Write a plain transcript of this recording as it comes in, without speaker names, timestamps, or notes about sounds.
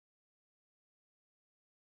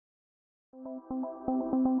We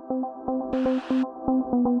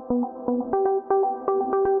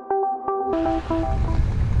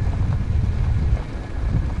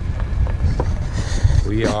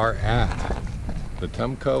are at the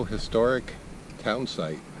Tumco Historic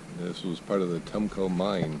Townsite. This was part of the Tumco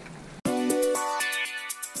mine.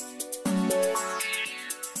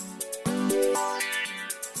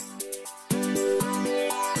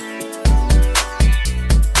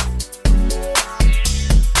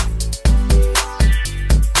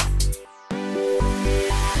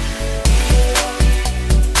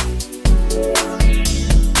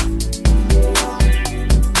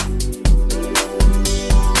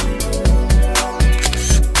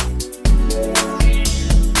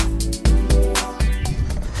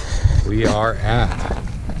 We are at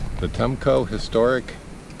the Tumco Historic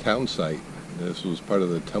Townsite. This was part of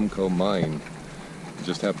the Tumco mine. It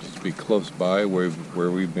just happens to be close by where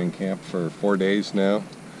we've been camped for 4 days now,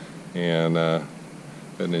 and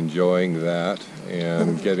been enjoying that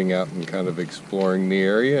and getting out and kind of exploring the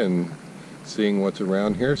area and seeing what's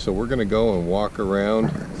around here. So we're going to go and walk around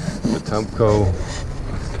the Tumco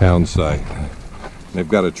Townsite. They've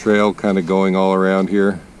got a trail kind of going all around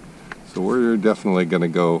here. So we're definitely going to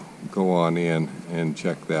go on in and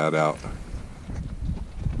check that out.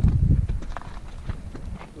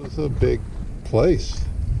 This is a big place.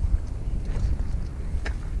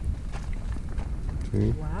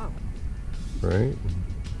 See? Wow. Right?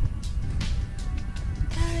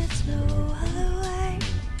 There is no other way.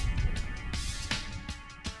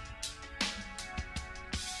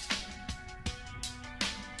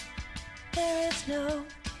 There is no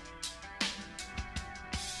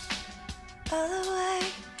other way.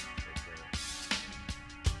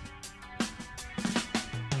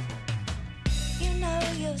 You know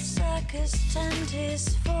your circus tent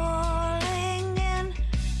is falling in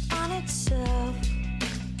on itself,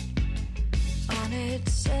 on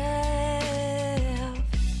itself.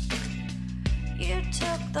 You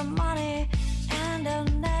took the money and a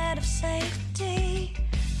net of safety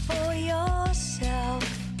for yourself,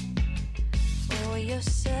 for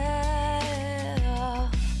yourself.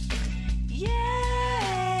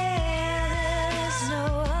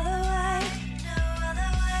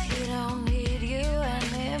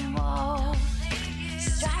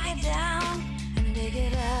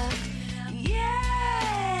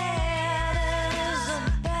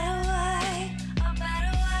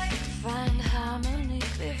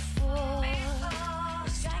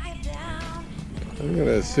 I'm going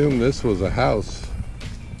to assume this was a house.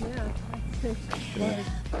 Yeah,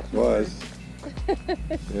 It was.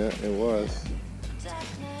 Yeah, it was.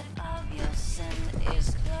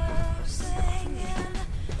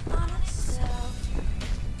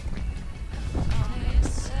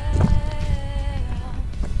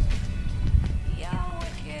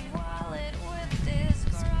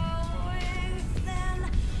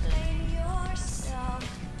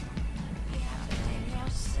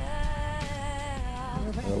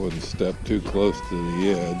 I wouldn't step too close to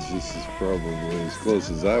the edge. This is probably as close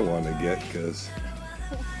as I want to get, because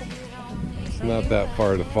it's not that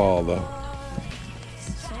far to fall though.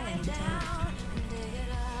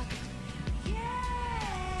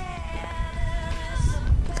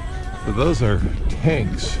 So those are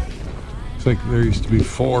tanks. It's like there used to be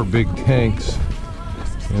 4 big tanks,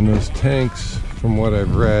 and those tanks, from what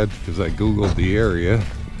I've read, because I googled the area,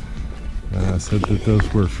 said that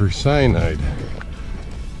those were for cyanide.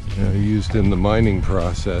 Used in the mining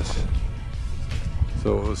process.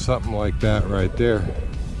 So it was something like that right there.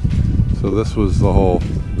 So this was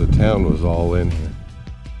the town was all in here.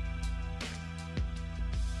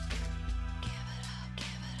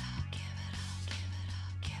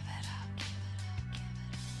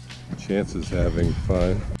 Chance's having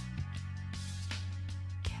fun.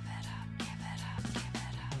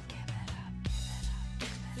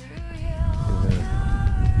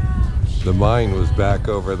 The mine was back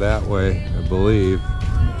over that way, I believe.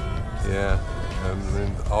 Yeah, and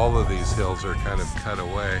then all of these hills are kind of cut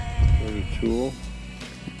away. There's a tool.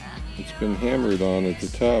 It's been hammered on at the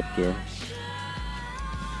top there.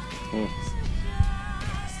 Huh.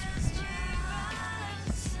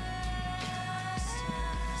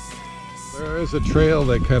 There is a trail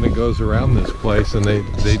that kind of goes around this place, and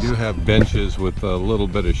they do have benches with a little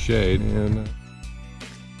bit of shade. And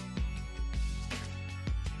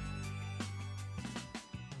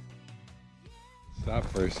stop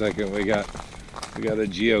for a second. We got a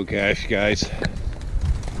geocache, guys.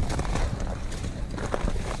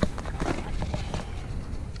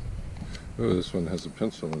 Oh, this one has a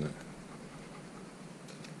pencil in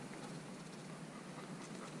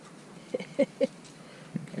it.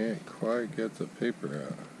 Can't quite get the paper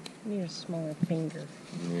out. Need a smaller finger.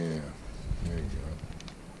 Yeah, there you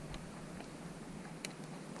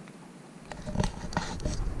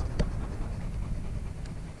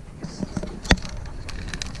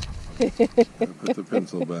go. Put the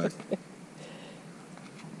pencil back.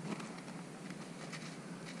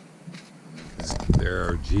 There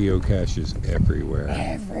are geocaches everywhere.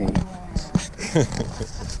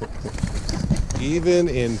 Even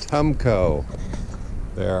in Tumco,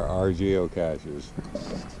 there are geocaches.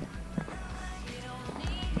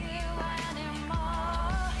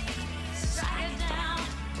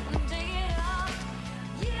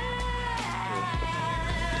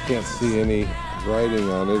 Can't see any writing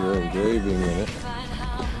on it or engraving in it.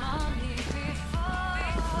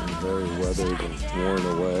 And very weathered and worn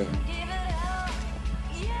away.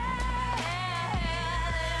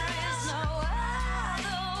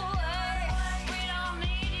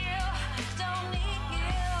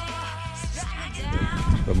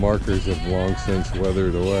 The markers have long since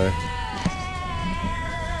weathered away.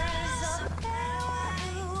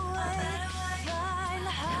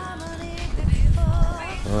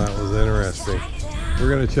 Well, that was interesting. We're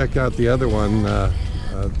going to check out the other one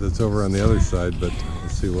that's over on the other side, but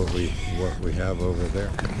let's see what we have over there.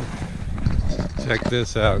 Check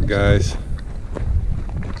this out, guys.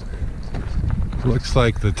 Looks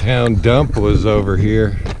like the town dump was over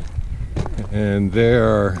here, and there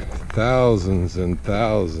are thousands and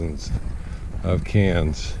thousands of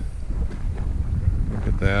cans. Look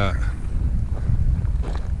at that.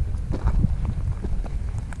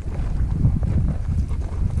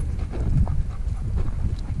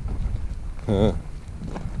 Huh.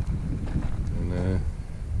 And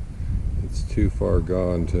it's too far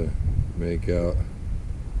gone to make out.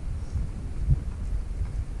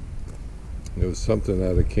 It was something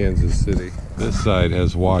out of Kansas City. This side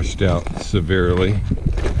has washed out severely.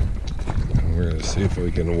 And we're going to see if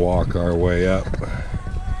we can walk our way up.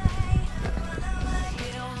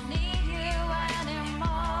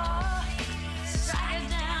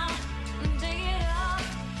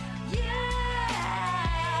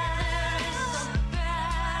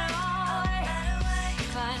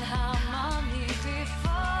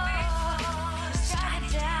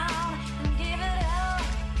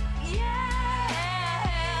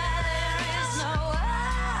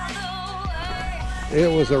 It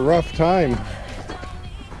was a rough time.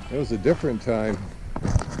 It was a different time.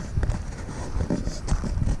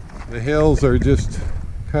 The hills are just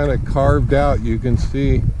kind of carved out. You can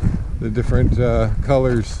see the different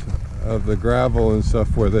colors of the gravel and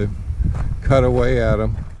stuff where they've cut away at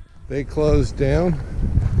them. They closed down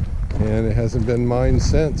and it hasn't been mined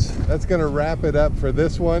since. That's going to wrap it up for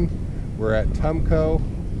this one. We're at Tumco,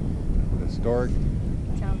 historic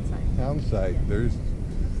Townsite. There's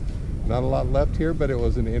not a lot left here, but it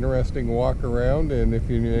was an interesting walk around, and if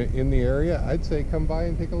you're in the area, I'd say come by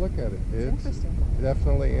and take a look at it. It's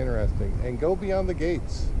definitely interesting. And go beyond the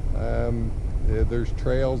gates. There's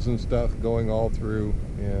trails and stuff going all through,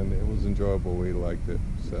 and it was enjoyable. We liked it.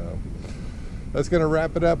 So that's going to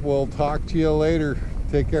wrap it up. We'll talk to you later.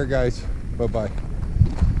 Take care, guys. Bye-bye.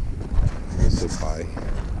 I'm going to say bye.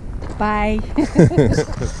 Bye.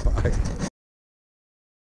 Bye.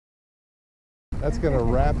 That's gonna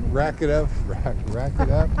rack it up.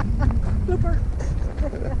 Blooper.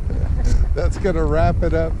 That's gonna wrap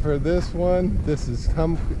it up for this one. This is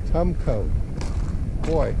Tumco.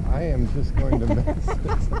 Boy, I am just going to mess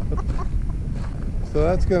this up. So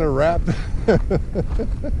that's gonna wrap.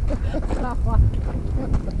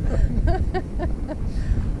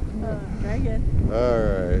 Try again. All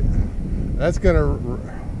right. That's gonna.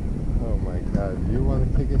 Oh my God! Do you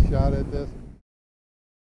want to take a shot at this?